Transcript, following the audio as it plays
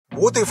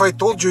What if I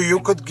told you you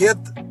could get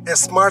a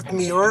smart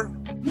mirror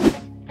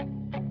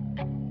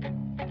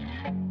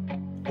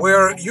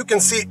where you can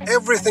see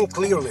everything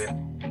clearly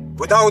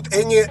without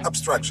any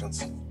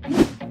obstructions?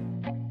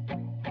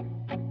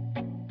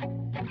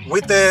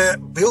 With a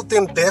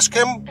built-in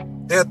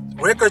dashcam that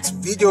records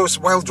videos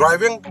while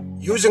driving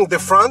using the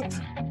front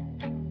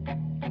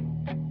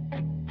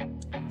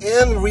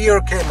and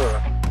rear camera.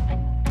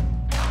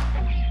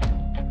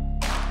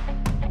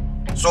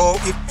 So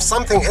if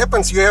something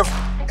happens, you have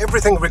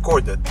everything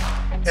recorded.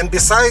 And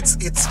besides,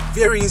 it's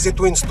very easy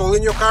to install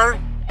in your car,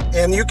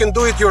 and you can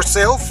do it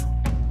yourself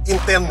in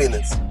 10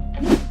 minutes.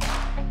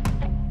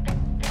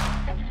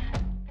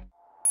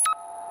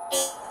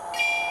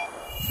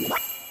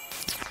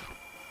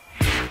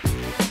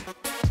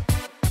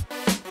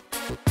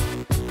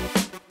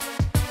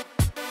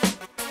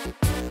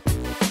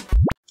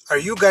 Are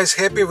you guys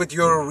happy with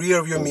your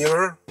rear view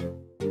mirror?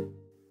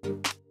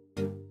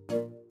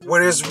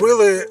 Where it's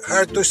really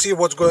hard to see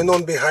what's going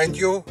on behind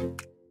you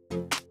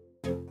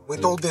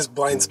with all these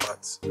blind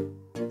spots.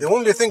 The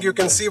only thing you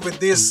can see with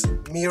this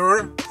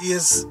mirror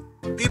is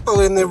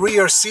people in the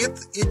rear seat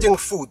eating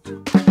food.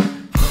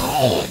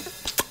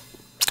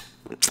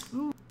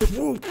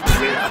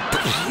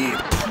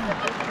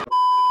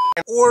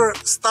 Or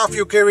stuff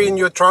you carry in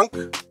your trunk,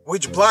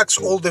 which blocks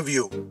all the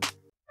view.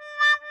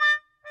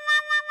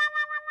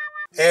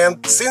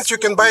 And since you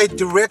can buy it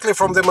directly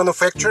from the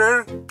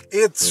manufacturer,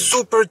 it's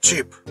super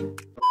cheap.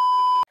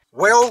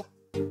 Well,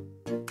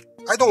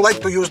 I don't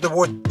like to use the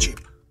word cheap.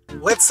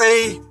 Let's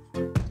say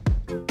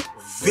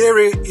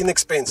very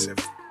inexpensive.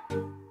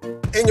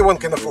 Anyone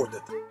can afford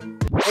it.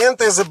 And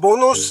as a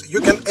bonus,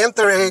 you can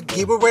enter a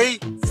giveaway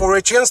for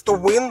a chance to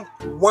win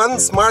one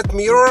smart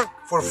mirror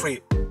for free.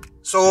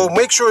 So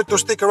make sure to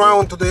stick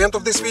around to the end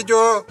of this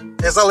video,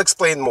 as I'll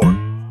explain more.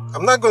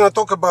 I'm not gonna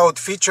talk about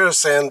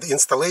features and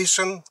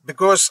installation,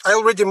 because I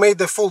already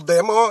made a full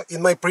demo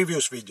in my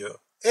previous video.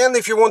 And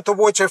if you want to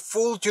watch a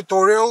full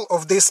tutorial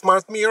of this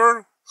smart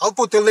mirror, I'll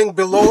put a link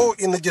below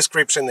in the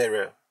description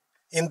area.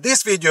 In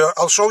this video,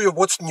 I'll show you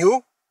what's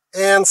new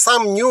and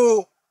some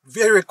new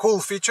very cool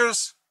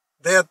features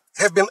that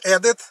have been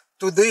added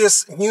to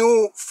this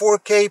new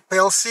 4K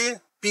Pelsee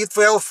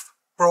P12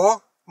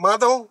 Pro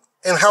model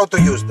and how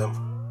to use them.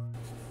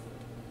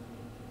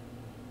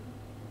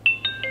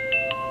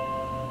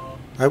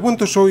 I want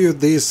to show you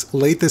this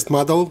latest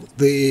model,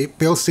 the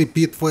Pelsee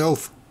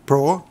P12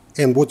 Pro,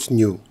 and what's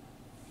new.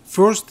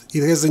 First,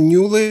 it has a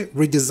newly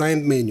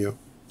redesigned menu.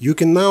 You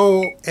can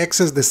now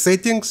access the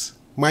settings,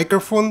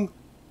 microphone,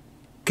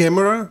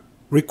 camera,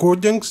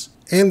 recordings,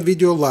 and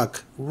video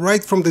lock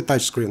right from the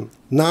touchscreen.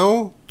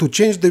 Now, to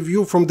change the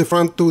view from the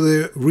front to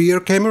the rear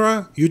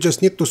camera, you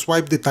just need to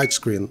swipe the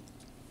touchscreen.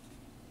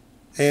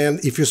 And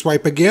if you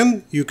swipe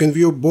again, you can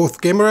view both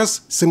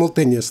cameras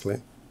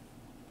simultaneously.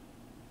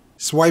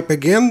 Swipe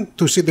again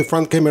to see the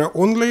front camera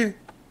only,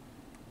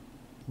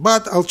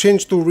 but I'll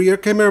change to rear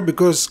camera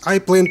because I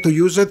plan to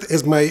use it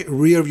as my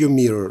rear view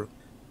mirror.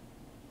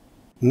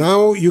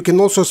 Now you can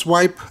also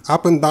swipe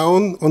up and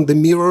down on the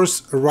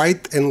mirror's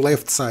right and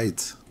left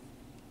sides.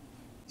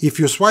 If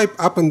you swipe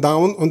up and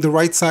down on the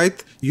right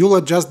side, you'll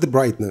adjust the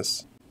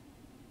brightness.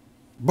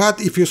 But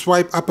if you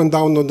swipe up and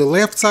down on the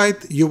left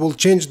side, you will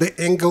change the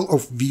angle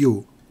of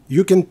view.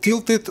 You can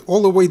tilt it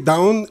all the way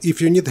down if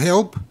you need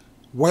help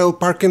while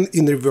parking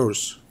in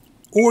reverse.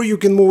 Or you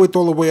can move it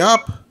all the way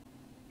up.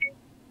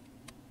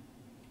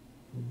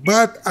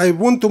 But I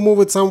want to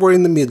move it somewhere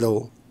in the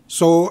middle,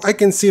 so I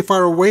can see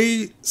far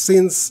away,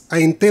 since I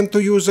intend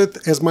to use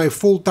it as my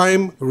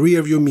full-time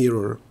rear view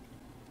mirror.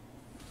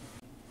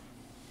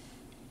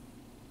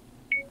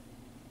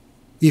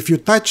 If you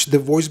touch the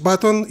voice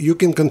button, you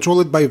can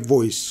control it by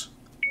voice.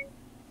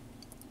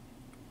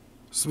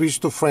 Switch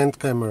to front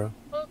camera.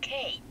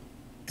 Okay.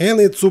 And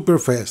it's super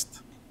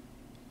fast.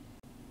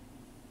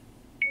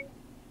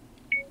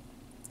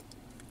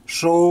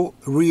 Show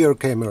rear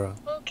camera.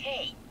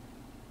 Okay.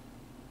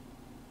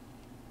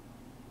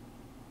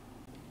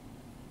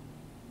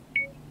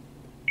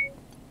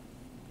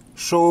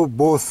 Show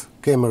both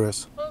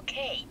cameras.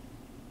 Okay.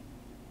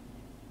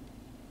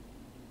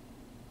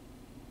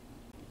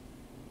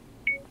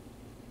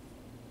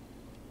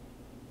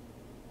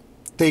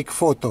 Take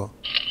photo.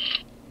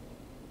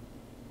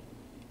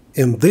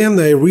 And then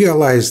I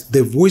realized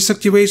the voice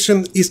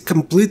activation is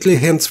completely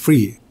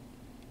hands-free,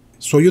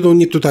 so you don't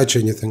need to touch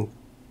anything.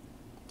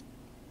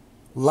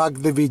 Lock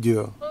the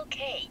video.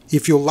 Okay.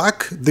 If you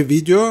lock the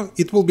video,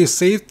 it will be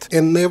saved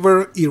and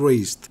never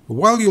erased.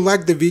 While you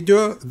lock the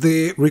video,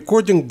 the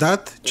recording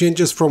dot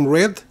changes from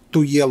red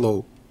to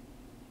yellow.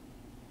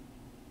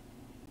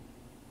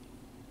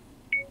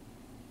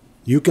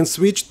 You can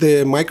switch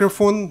the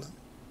microphone,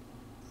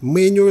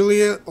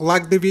 manually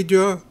lock the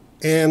video,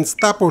 and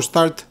stop or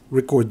start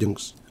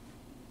recordings.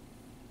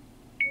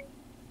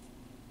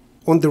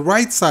 On the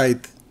right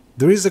side,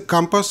 there is a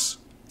compass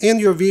and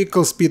your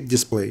vehicle speed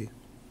display.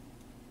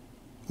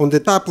 On the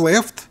top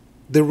left,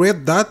 the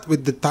red dot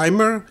with the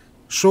timer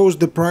shows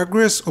the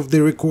progress of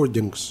the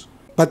recordings.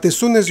 but as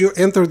soon as you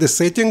enter the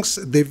settings,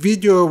 the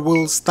video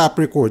will stop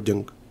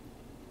recording.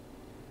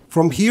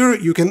 From here,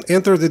 you can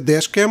enter the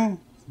dashcam,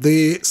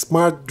 the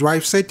smart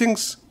drive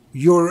settings,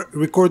 your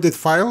recorded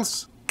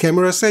files,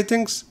 camera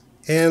settings,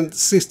 and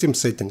system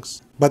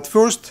settings. But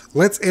first,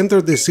 let's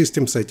enter the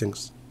system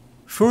settings.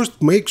 First,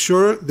 make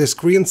sure the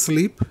screen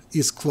sleep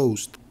is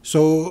closed,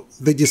 so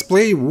the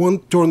display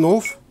won't turn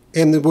off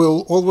and it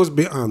will always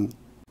be on.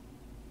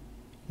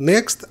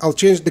 Next, I'll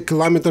change the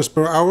kilometers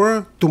per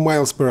hour to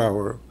miles per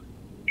hour.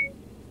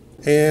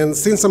 And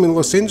since I'm in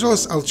Los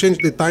Angeles, I'll change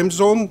the time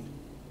zone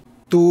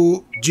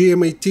to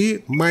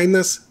GMT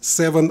minus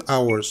 7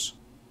 hours.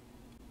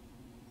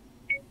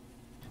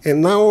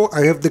 And now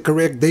I have the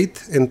correct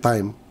date and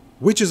time,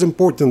 which is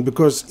important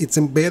because it's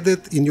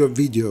embedded in your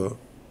video.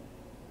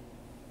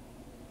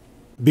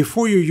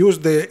 Before you use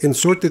the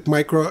inserted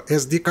micro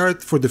SD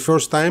card for the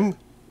first time,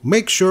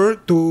 make sure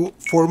to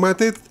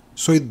format it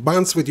so it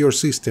bonds with your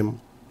system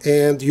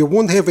and you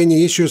won't have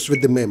any issues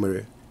with the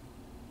memory.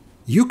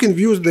 You can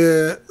view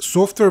the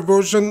software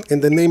version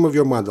and the name of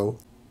your model,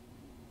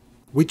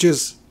 which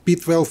is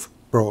P12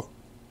 Pro.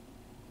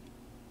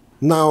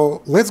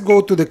 Now let's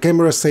go to the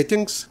camera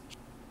settings.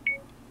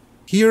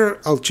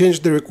 Here I'll change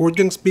the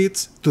recording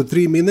speeds to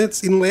 3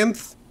 minutes in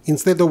length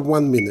instead of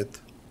 1 minute.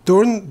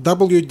 Turn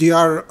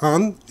WDR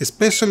on,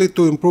 especially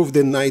to improve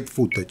the night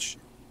footage.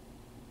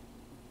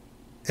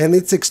 And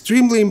it's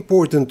extremely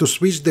important to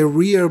switch the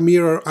rear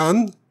mirror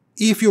on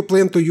if you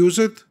plan to use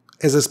it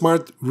as a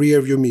smart rear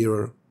view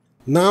mirror.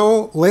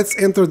 Now let's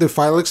enter the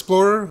file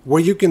explorer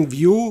where you can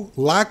view,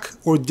 lock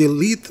or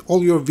delete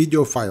all your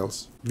video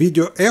files.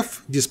 Video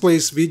F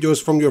displays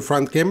videos from your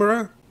front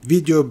camera,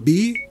 video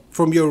B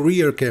from your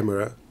rear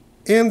camera,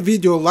 and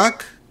video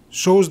lock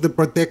shows the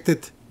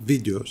protected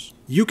videos.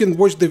 You can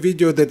watch the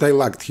video that I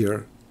locked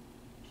here.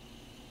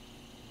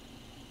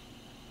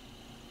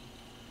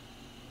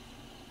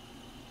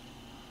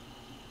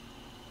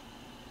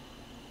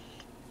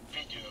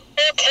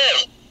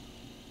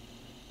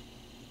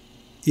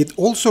 It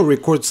also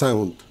records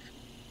sound.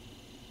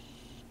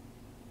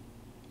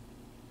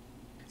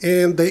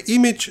 And the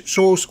image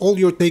shows all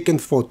your taken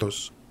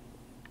photos.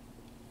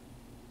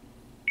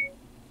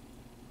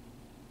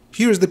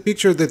 Here's the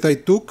picture that I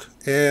took,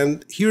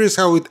 and here is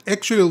how it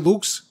actually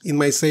looks in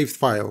my saved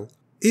file.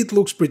 It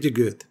looks pretty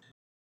good.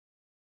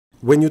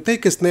 When you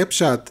take a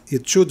snapshot,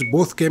 it shoots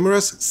both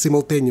cameras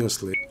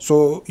simultaneously,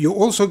 so you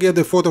also get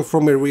a photo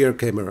from a rear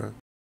camera.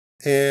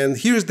 And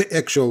here's the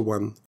actual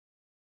one.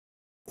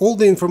 All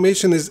the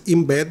information is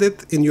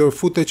embedded in your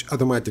footage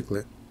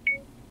automatically.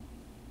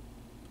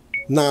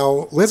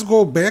 Now let's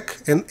go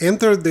back and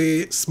enter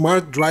the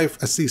Smart Drive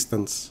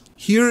Assistance.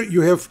 Here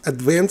you have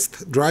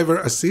Advanced Driver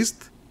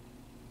Assist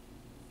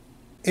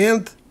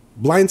and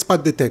blind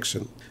spot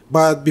detection.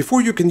 But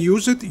before you can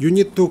use it, you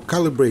need to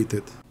calibrate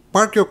it.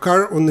 Park your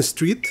car on the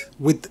street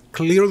with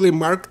clearly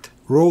marked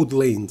road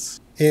lanes.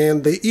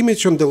 And the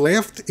image on the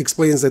left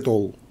explains it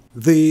all.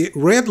 The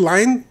red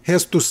line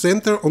has to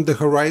center on the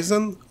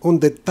horizon on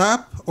the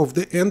top of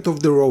the end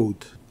of the road.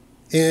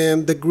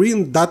 And the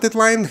green dotted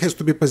line has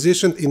to be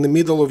positioned in the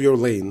middle of your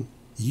lane.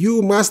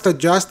 You must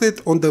adjust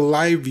it on the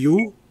live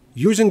view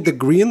using the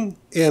green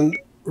and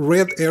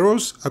red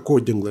arrows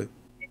accordingly.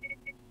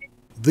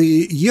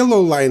 The yellow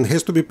line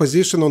has to be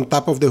positioned on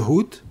top of the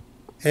hood,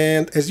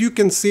 and as you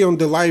can see on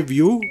the live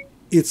view,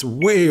 it's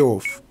way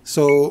off.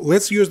 So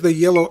let's use the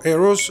yellow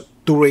arrows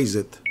to raise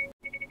it.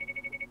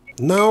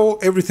 Now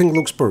everything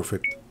looks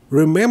perfect.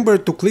 Remember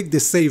to click the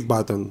save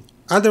button,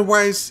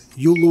 otherwise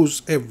you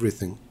lose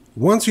everything.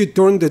 Once you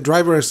turn the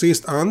driver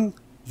assist on,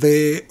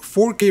 the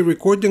 4K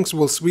recordings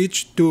will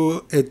switch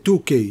to a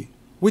 2K,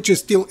 which is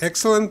still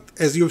excellent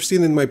as you've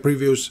seen in my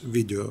previous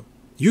video.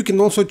 You can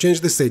also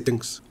change the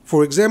settings.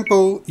 For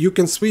example, you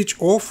can switch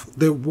off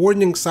the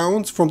warning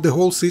sounds from the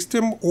whole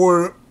system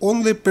or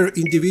only per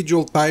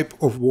individual type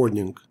of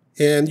warning.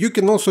 And you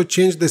can also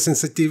change the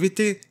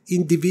sensitivity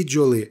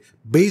individually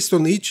based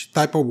on each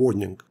type of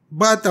warning.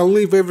 But I'll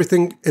leave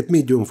everything at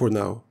medium for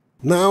now.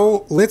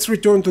 Now let's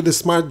return to the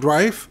Smart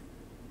Drive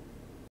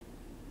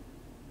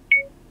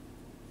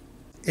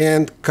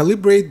and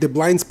calibrate the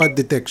blind spot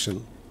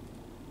detection.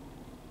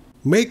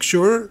 Make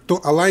sure to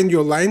align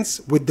your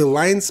lines with the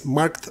lines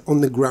marked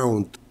on the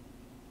ground.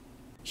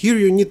 Here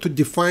you need to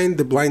define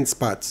the blind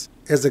spots,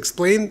 as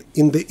explained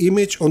in the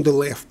image on the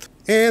left,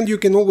 and you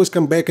can always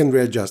come back and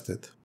readjust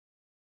it.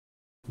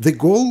 The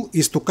goal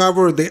is to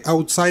cover the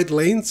outside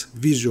lanes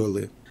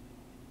visually.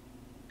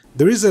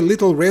 There is a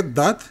little red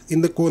dot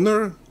in the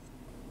corner.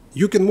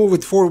 You can move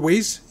it 4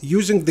 ways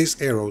using these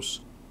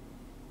arrows.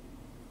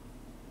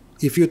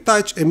 If you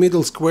touch a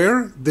middle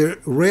square, the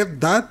red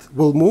dot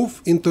will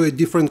move into a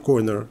different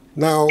corner.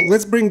 Now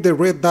let's bring the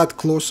red dot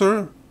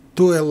closer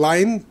to a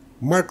line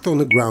marked on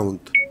the ground,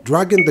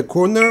 dragging the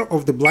corner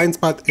of the blind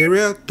spot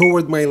area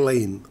toward my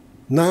lane.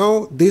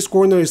 Now this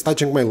corner is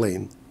touching my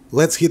lane.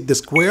 Let's hit the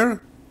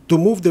square to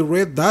move the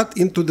red dot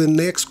into the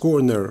next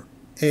corner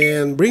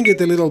and bring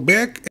it a little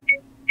back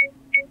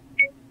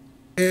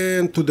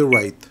and to the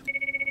right.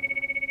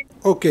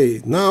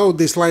 Okay, now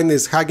this line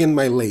is hugging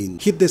my lane.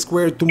 Hit the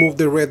square to move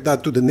the red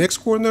dot to the next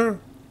corner,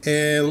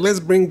 and let's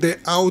bring the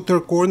outer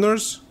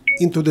corners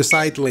into the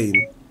side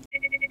lane.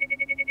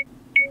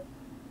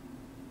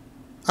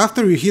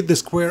 After you hit the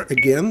square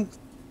again,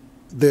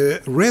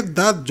 the red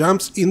dot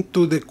jumps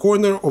into the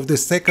corner of the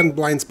second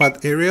blind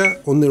spot area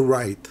on the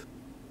right.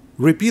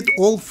 Repeat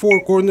all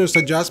 4 corners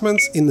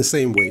adjustments in the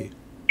same way.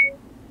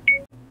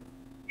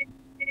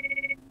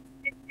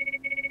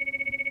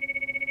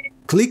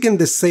 Clicking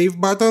the save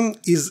button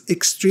is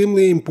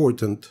extremely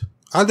important,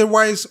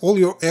 otherwise all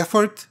your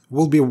effort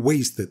will be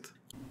wasted.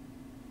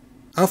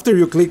 After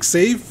you click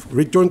save,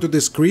 return to the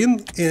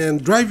screen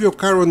and drive your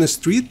car on a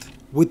street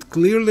with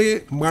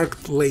clearly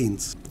marked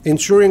lanes,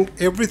 ensuring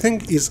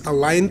everything is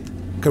aligned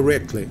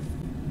correctly.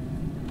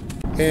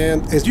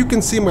 And as you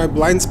can see, my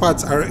blind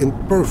spots are in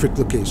perfect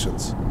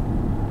locations.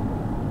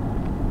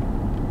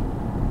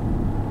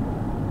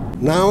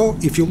 Now,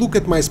 if you look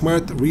at my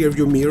smart rear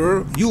view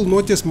mirror, you'll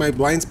notice my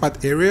blind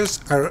spot areas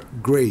are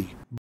gray.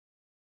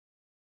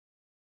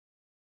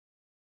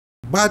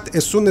 But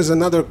as soon as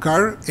another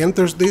car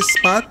enters this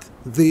spot,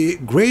 the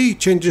gray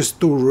changes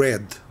to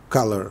red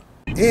color.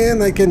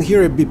 And I can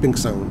hear a beeping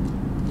sound,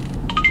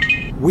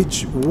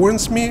 which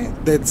warns me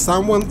that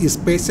someone is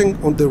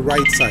passing on the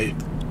right side.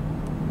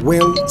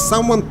 When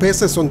someone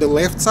passes on the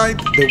left side,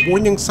 the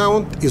warning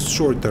sound is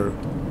shorter.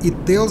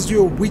 It tells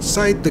you which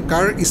side the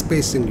car is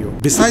passing you.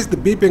 Besides the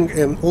beeping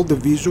and all the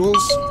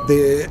visuals,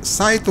 the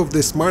side of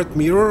the smart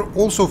mirror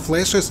also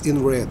flashes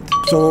in red.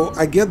 So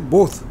I get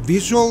both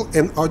visual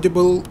and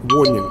audible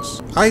warnings.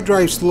 I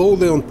drive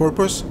slowly on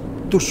purpose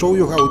to show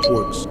you how it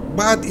works.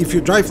 But if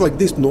you drive like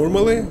this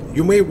normally,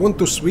 you may want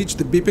to switch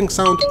the beeping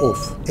sound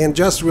off and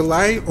just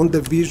rely on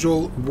the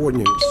visual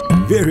warnings.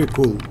 Very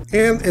cool.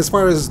 And as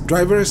far as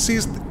driver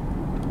assist,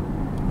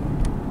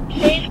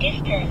 safe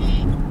distance.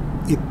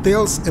 It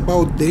tells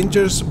about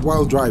dangers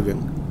while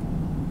driving.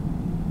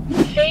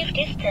 Safe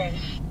distance.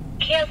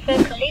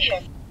 Careful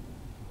collision.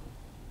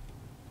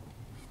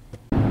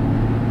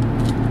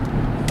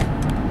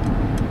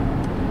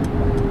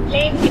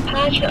 Lane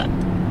departure.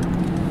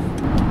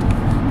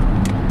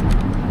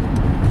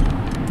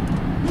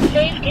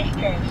 Safe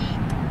distance.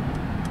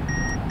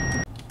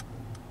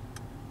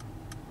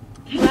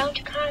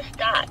 Front car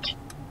start.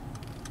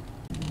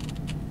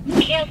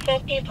 Careful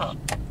people.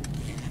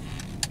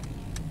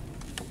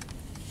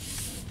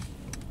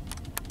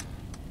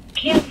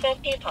 Careful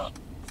people.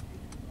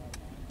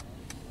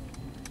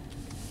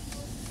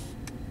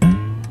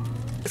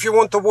 If you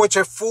want to watch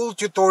a full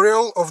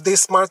tutorial of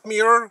this smart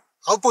mirror,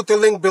 I'll put a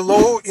link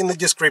below in the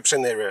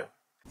description area.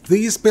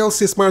 This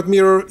Pelsee smart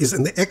mirror is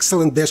an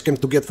excellent dashcam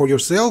to get for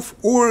yourself,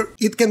 or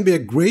it can be a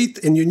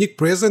great and unique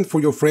present for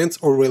your friends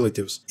or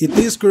relatives. It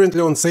is currently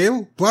on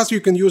sale, plus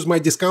you can use my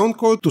discount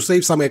code to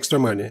save some extra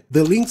money.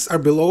 The links are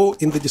below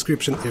in the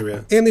description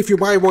area. And if you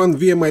buy one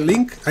via my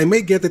link, I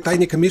may get a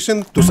tiny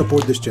commission to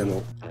support this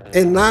channel.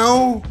 And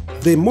now,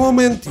 the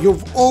moment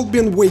you've all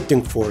been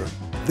waiting for,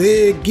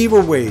 the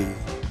giveaway.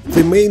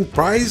 The main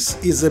prize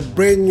is a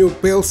brand new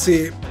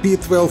Pelsee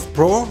P12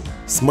 Pro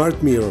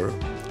smart mirror.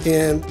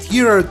 And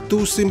here are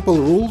 2 simple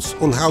rules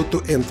on how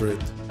to enter it.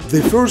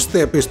 The first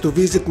step is to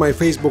visit my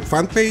Facebook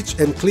fan page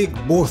and click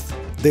both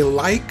the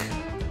like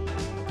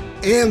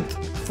and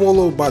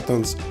follow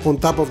buttons on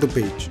top of the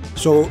page.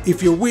 So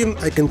if you win,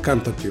 I can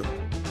contact you.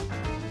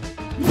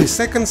 The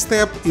second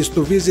step is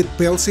to visit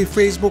Pelsee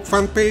Facebook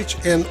fan page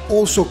and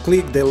also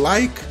click the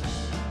like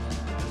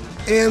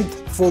and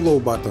follow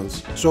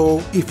buttons.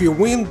 So if you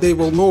win, they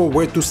will know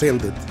where to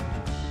send it.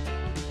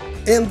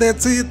 And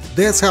that's it.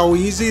 That's how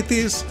easy it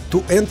is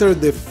to enter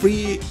the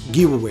free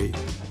giveaway.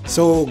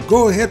 So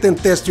go ahead and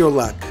test your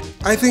luck.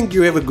 I think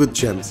you have a good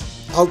chance.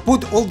 I'll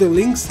put all the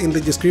links in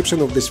the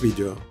description of this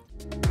video.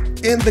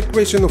 And the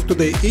question of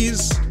today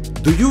is,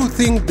 do you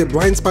think the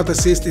blind spot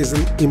assist is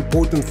an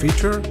important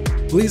feature?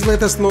 Please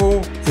let us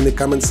know in the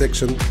comment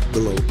section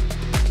below.